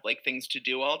Benz have like things to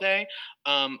do all day.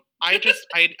 I you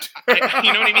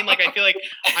know what I mean? Like, I feel like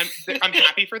I'm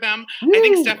happy for them. Woo! I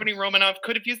think Stephanie Romanoff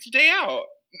could have used a day out.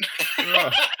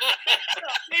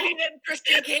 Maybe then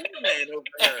Kristen came in over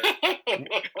her.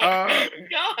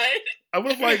 God. I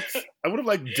would have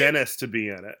liked Dennis to be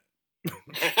in it.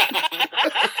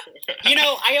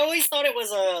 I always thought it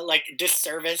was a like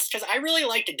disservice because I really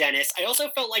liked Dennis. I also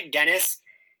felt like Dennis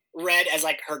read as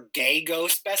like her gay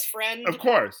ghost best friend. Of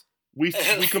course, we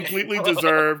completely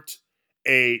deserved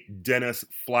a Dennis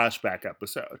flashback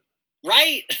episode,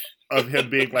 right? Of him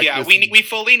being like, yeah, this... we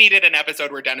fully needed an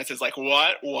episode where Dennis is like,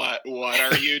 what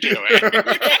are you doing?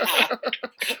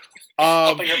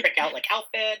 Helping her pick out like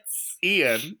outfits.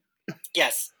 Ian.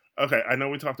 Yes. Okay, I know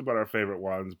we talked about our favorite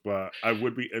ones, but I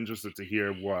would be interested to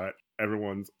hear what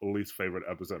everyone's least favorite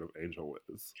episode of Angel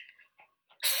is.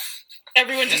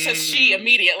 Everyone just says she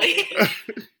immediately.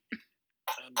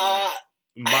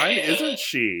 Mine isn't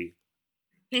she.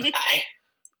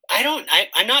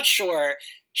 I'm not sure.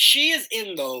 She is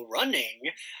in the running,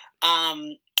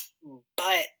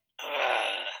 but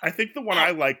I think the one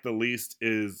I like the least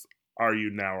is "Are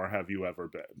You Now or Have You Ever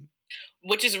Been?"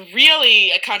 Which is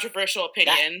really a controversial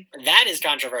opinion. That is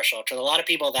controversial because a lot of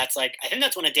people. That's like I think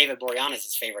that's one of David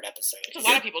Boreanaz's favorite episodes. It's a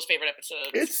lot of people's favorite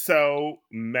episodes. It's so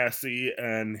messy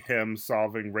and him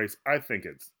solving race. I think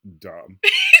it's dumb.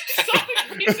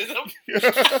 Solving racism.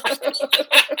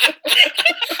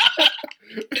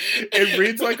 It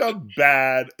reads like a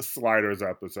bad Sliders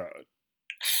episode.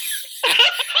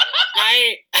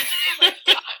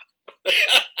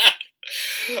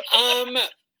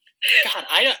 God,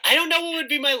 I don't know what would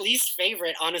be my least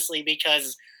favorite, honestly,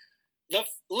 because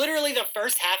literally the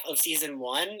first half of season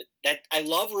 1, that I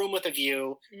love Room with a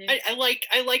View. Mm-hmm.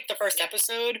 I like the first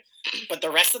episode, but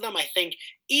the rest of them, I think,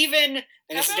 and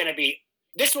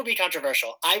this will be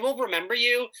controversial. I Will Remember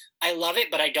You. I love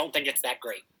it, but I don't think it's that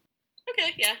great.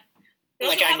 Okay, yeah.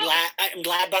 Like I'm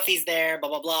glad Buffy's there, blah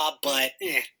blah blah. But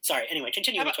sorry. Anyway,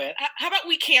 continue. How about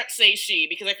we can't say she,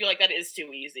 because I feel like that is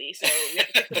too easy. So we have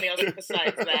to pick something else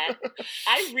besides that.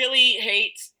 I really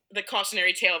hate the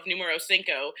cautionary tale of Numero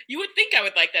Cinco. You would think I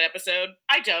would like that episode.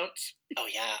 I don't. Oh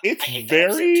yeah, it's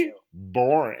very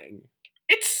boring.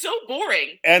 It's so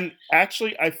boring. And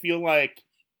actually, I feel like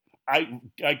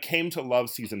I came to love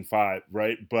season 5,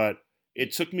 right? But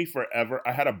it took me forever.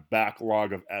 I had a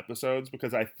backlog of episodes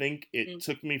because I think it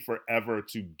took me forever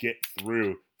to get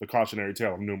through the cautionary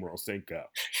tale of Numero Cinco.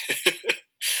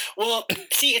 Well,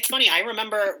 see, it's funny. I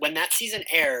remember when that season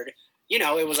aired,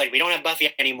 it was like, we don't have Buffy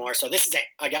anymore, so this is it.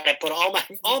 I gotta put all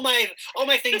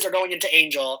my things are going into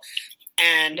Angel,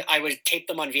 and I would tape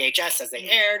them on VHS as they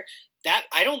aired. That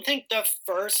I don't think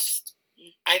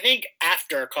I think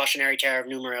after Cautionary Tale of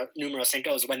Numero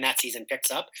Cinco is when that season picks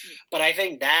up, but I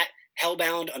think that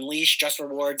Hellbound, Unleashed, Just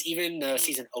Rewards, even the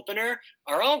season opener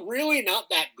are all really not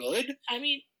that good. I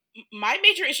mean, my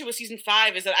major issue with season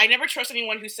 5 is that I never trust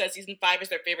anyone who says season 5 is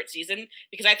their favorite season,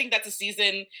 because I think that's a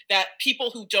season that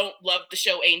people who don't love the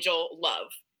show Angel love.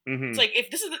 Mm-hmm. It's like, if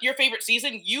this is your favorite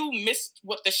season, you missed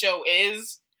what the show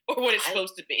is or what it's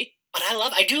supposed to be. But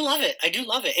I do love it.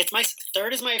 It's my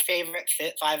third is my favorite.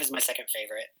 5 is my second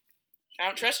favorite. I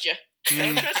don't trust you. I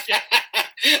don't trust you.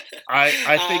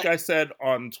 I think I said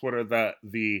on Twitter that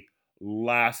the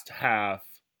last half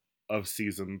of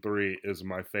season 3 is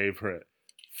my favorite.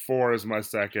 4 is my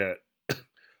second.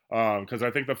 Because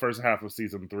I think the first half of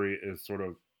season 3 is sort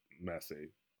of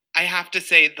messy. I have to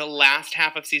say, the last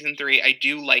half of season 3, I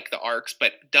do like the arcs,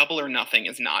 but Double or Nothing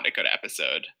is not a good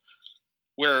episode.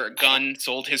 Where Gunn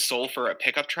sold his soul for a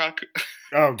pickup truck.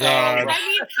 Oh, God.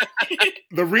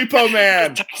 The Repo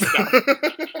Man.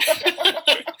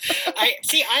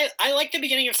 I like the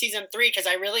beginning of season 3 because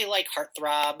I really like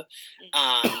Heartthrob.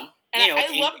 I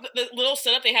love the little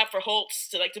setup they have for Holtz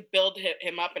to build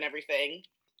him up and everything.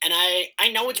 And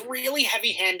I know it's really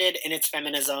heavy-handed in its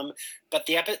feminism, but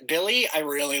Billy, I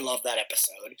really love that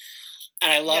episode.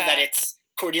 And I love that it's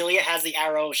Cordelia has the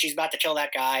arrow, she's about to kill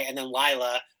that guy, and then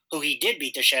Lila, who he did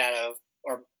beat the shit out of,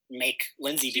 or make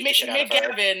Lindsay beat the shit out of her.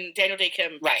 Gavin, Daniel Day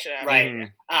Kim. Right.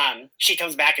 She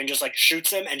comes back and just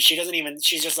shoots him, and she doesn't even.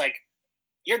 She's just like,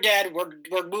 you're dead.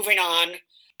 We're moving on.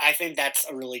 I think that's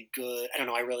a really good. I don't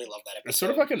know. I really love that episode. It's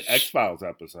sort of like an X-Files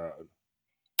episode.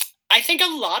 I think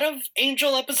a lot of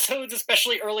Angel episodes,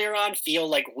 especially earlier on, feel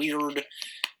like weird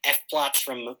F-plots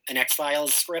from an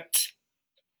X-Files script.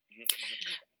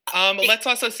 Let's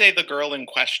also say the girl in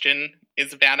question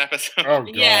is a bad episode. Oh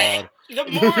God! Yeah, the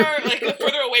more the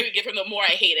further away we get from, the more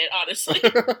I hate it. Honestly,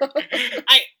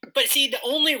 But see, the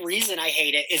only reason I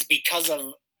hate it is because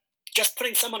of just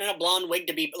putting someone in a blonde wig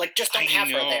to be like, just don't have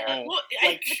her there. well,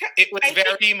 It was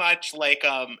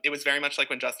very much like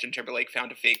when Justin Timberlake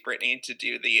found a fake Britney to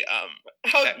do the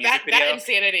that music video. That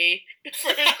insanity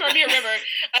for Crimea River.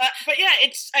 But yeah,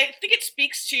 I think it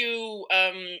speaks to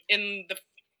in the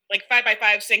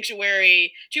 5x5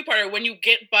 Sanctuary 2-parter when you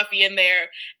get Buffy in there,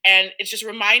 and it's just a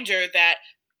reminder that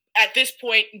at this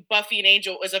point, Buffy and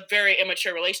Angel is a very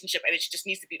immature relationship, and it just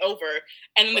needs to be over.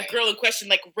 And then the girl in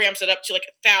question ramps it up to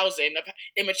 1,000 of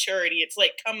immaturity. It's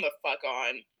like, come the fuck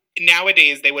on.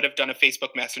 Nowadays, they would have done a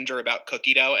Facebook Messenger about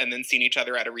cookie dough and then seen each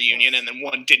other at a reunion, and then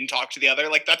one didn't talk to the other.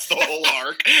 Like, that's the whole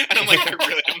arc. And I'm like, I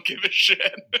really don't give a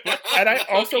shit. And I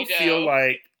also feel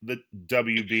like the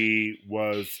WB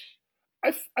was.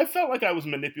 I felt like I was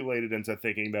manipulated into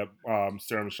thinking that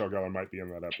Sarah Michelle Gellar might be in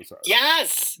that episode.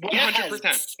 Yes!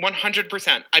 100%.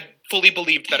 100%. I fully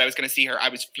believed that I was going to see her. I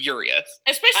was furious.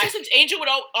 Especially since Angel would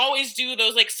always do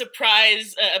those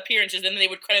surprise appearances, and then they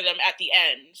would credit them at the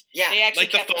end. Yeah. They actually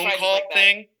like the phone call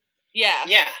thing? Yeah.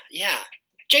 Yeah.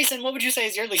 Jason, what would you say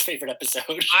is your least favorite episode?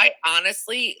 I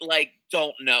honestly,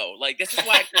 don't know. This is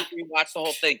why I couldn't rewatch the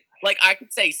whole thing. I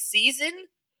could say season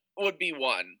would be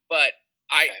one, but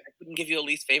I couldn't give you a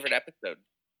least favorite episode.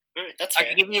 All right, that's fair. I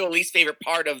can give you a least favorite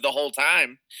part of the whole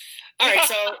time. All right,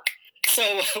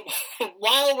 so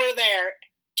while we're there,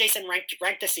 Jason,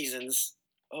 rank the seasons.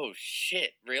 Oh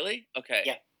shit! Really? Okay.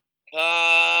 Yeah.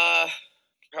 I'd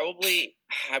probably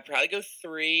go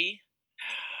 3.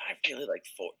 I really like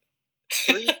 4.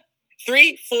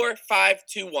 3, 4, 5,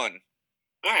 2, 1.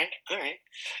 All right.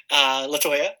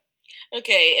 Latoya.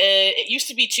 Okay, it used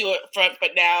to be 2 up front,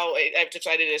 but now I've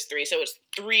decided it's 3. So it's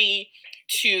 3,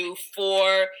 2,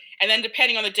 4, and then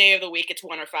depending on the day of the week, it's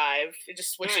 1 or 5. You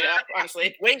just switch it up,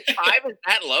 honestly. Wait, 5 is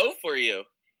that low for you?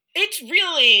 It's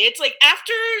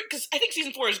after, because I think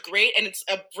season 4 is great, and it's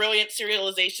a brilliant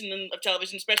serialization of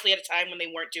television, especially at a time when they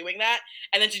weren't doing that.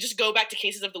 And then to just go back to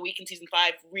Cases of the Week in season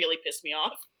 5 really pissed me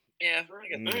off. Yeah,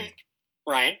 I get that.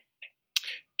 Ryan.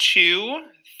 2,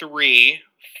 3,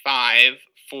 5,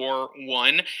 4,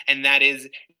 1, and that is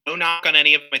no knock on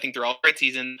any of them. I think they're all great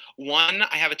seasons. 1,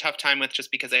 I have a tough time with just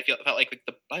because I felt like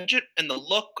the budget and the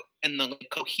look and the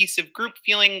cohesive group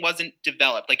feeling wasn't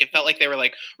developed. It felt like they were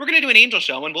like, we're going to do an Angel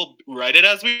show and we'll write it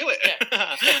as we do it.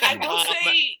 Yeah.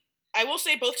 I will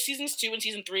say both seasons 2 and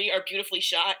season 3 are beautifully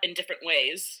shot in different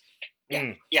ways.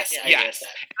 Yeah. Yes. I agree with that.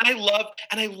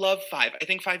 And I love 5. I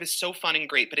think 5 is so fun and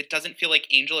great, but it doesn't feel like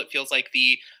Angel. It feels like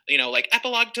the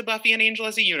epilogue to Buffy and Angel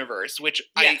as a universe, which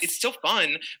it's still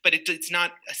fun, but it's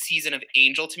not a season of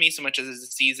Angel to me so much as it's a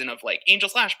season of Angel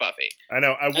 / Buffy. I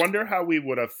know. I wonder how we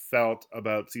would have felt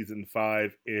about season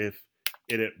 5 if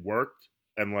it had worked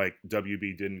and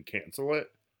WB didn't cancel it,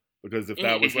 because if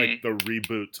that was the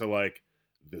reboot to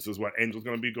this is what Angel's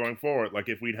going to be going forward.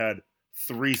 If we'd had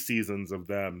 3 seasons of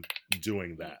them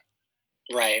doing that.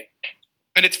 Right.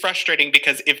 And it's frustrating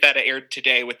because if that aired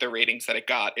today with the ratings that it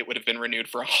got, it would have been renewed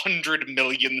for 100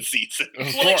 million seasons.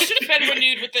 Well, it should have been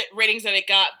renewed with the ratings that it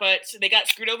got, but they got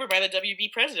screwed over by the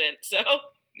WB president, so.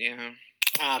 Yeah.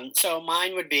 So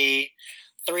mine would be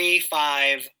 3,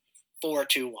 5, 4,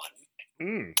 2,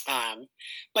 1.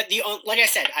 But like I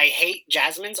said, I hate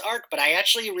Jasmine's arc, but I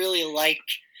actually really like.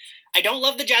 I don't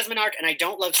love the Jasmine arc, and I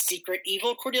don't love Secret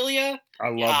Evil Cordelia. I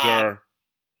loved her.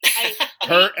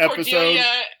 Her episode.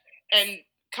 Cordelia and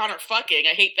Connor fucking.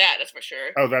 I hate that. That's for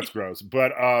sure. Oh, that's gross.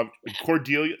 But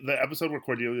Cordelia, the episode where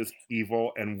Cordelia's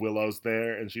evil and Willow's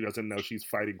there, and she doesn't know she's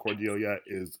fighting Cordelia,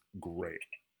 is great.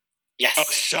 Yes. Oh,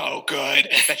 so good.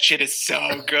 That shit is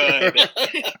so good.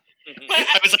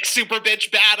 I was super bitch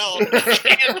battle.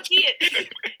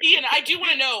 Ian, I do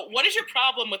want to know, what is your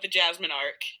problem with the Jasmine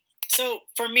arc? So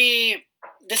for me,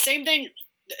 the same thing.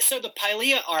 So the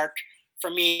Pylea arc for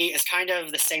me is kind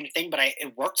of the same thing, but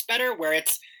it works better where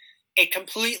it's a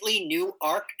completely new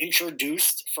arc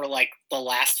introduced for the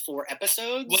last 4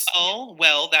 episodes.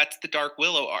 Well, that's the Dark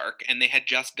Willow arc, and they had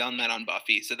just done that on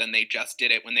Buffy, so then they just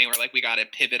did it when they were like, we got to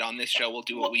pivot on this show. We'll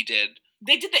do what we did.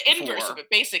 They did the inverse of it,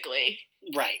 basically.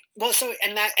 Right. Well, so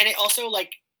and it also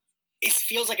it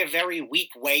feels like a very weak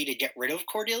way to get rid of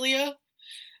Cordelia.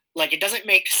 It doesn't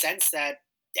make sense that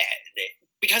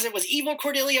because it was evil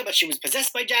Cordelia, but she was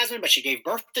possessed by Jasmine, but she gave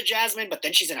birth to Jasmine, but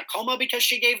then she's in a coma because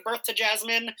she gave birth to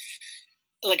Jasmine.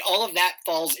 Like, all of that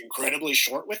falls incredibly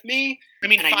short with me. I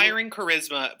mean, firing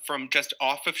Charisma from just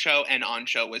off of show and on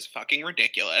show was fucking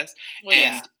ridiculous. Well,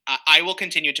 and I will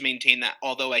continue to maintain that,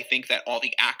 although I think that all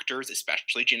the actors,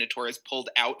 especially Gina Torres, pulled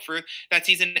out for that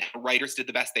season. Writers did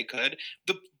the best they could.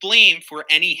 The blame for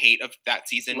any hate of that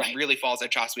season really falls at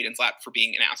Joss Whedon's lap for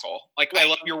being an asshole. Like, I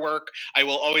love your work. I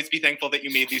will always be thankful that you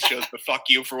made these shows, but fuck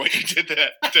you for what you did to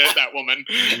that woman.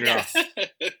 Yeah.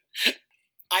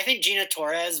 I think Gina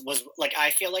Torres was, like, I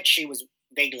feel like she was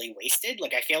vaguely wasted.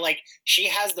 Like, I feel like she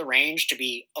has the range to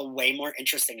be a way more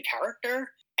interesting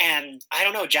character. And I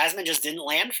don't know, Jasmine just didn't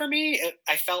land for me.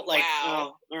 I felt like,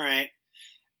 oh, all right.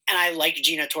 And I like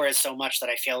Gina Torres so much that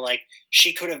I feel like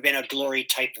she could have been a Glory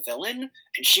type villain,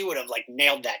 and she would have, like,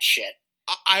 nailed that shit.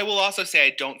 I will also say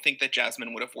I don't think that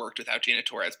Jasmine would have worked without Gina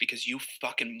Torres, because you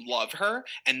fucking love her,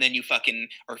 and then you fucking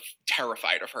are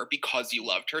terrified of her because you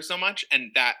loved her so much,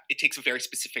 and that it takes a very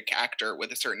specific actor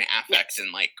with a certain affect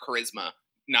and, like, charisma.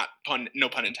 No pun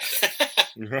intended.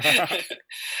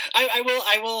 I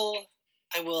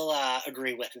will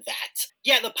agree with that.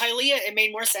 Yeah, the Pylea, it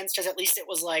made more sense because at least it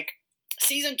was like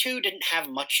season 2 didn't have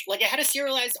much. Like, it had a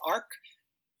serialized arc,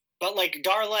 but, like,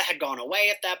 Darla had gone away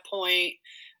at that point.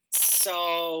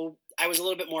 So I was a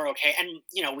little bit more okay. And,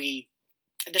 you know,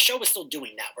 the show was still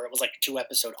doing that, where it was like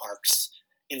 2-episode arcs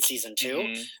in season 2.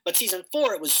 Mm-hmm. But season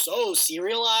 4, it was so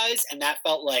serialized, and that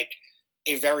felt like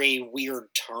a very weird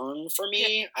turn for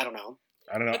me. I don't know.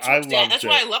 That's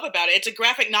what I love about it. It's a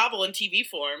graphic novel in TV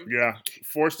form. Yeah.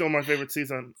 4's still my favorite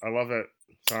season. I love it.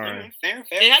 Sorry. Fair.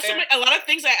 It has a lot of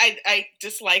things I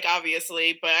dislike,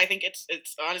 obviously, but I think it's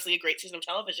honestly a great season of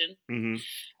television. Mm-hmm.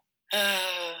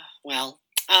 Well.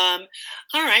 All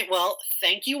right. Well,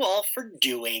 thank you all for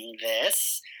doing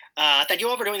this. Thank you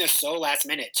all for doing this so last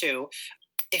minute, too.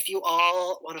 If you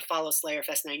all want to follow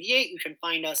SlayerFest98, you can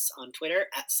find us on Twitter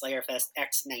at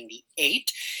SlayerFestX98.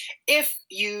 If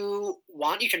you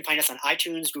want, you can find us on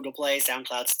iTunes, Google Play,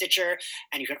 SoundCloud, Stitcher,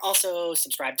 and you can also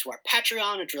subscribe to our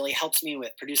Patreon, which really helps me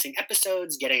with producing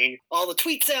episodes, getting all the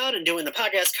tweets out, and doing the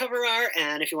podcast cover art.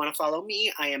 And if you want to follow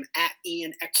me, I am at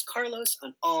Ian X Carlos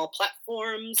on all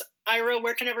platforms. Ira,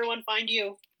 where can everyone find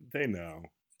you? They know.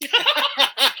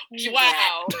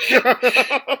 Wow.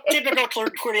 Typical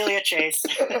Cordelia Chase.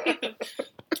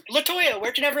 LaToya,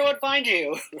 where can everyone find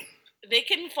you? They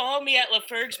can follow me at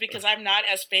LaFerge because I'm not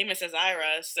as famous as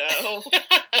Ira, so.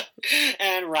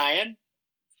 And Ryan?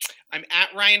 I'm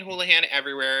at Ryan Houlihan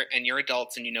everywhere, and you're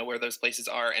adults and you know where those places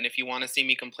are. And if you want to see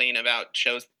me complain about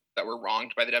shows that were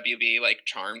wronged by the WB, like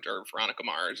Charmed or Veronica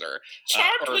Mars or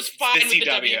Charmed was fine with the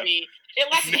WB. It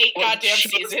lasted 8 goddamn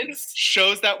seasons.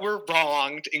 Shows that were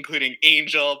wronged, including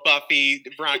Angel, Buffy,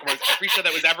 Veronica Mars, every show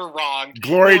that was ever wronged.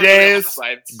 Glory Days.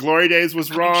 Glory Days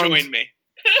was wrong. Join me.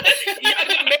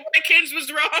 My Kids was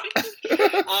wrong.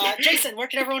 Jason, where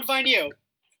can everyone find you?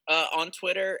 On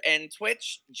Twitter and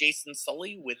Twitch, Jason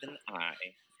Sully with an I.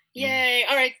 Yay.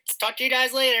 All right. Talk to you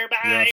guys later. Bye. Yeah.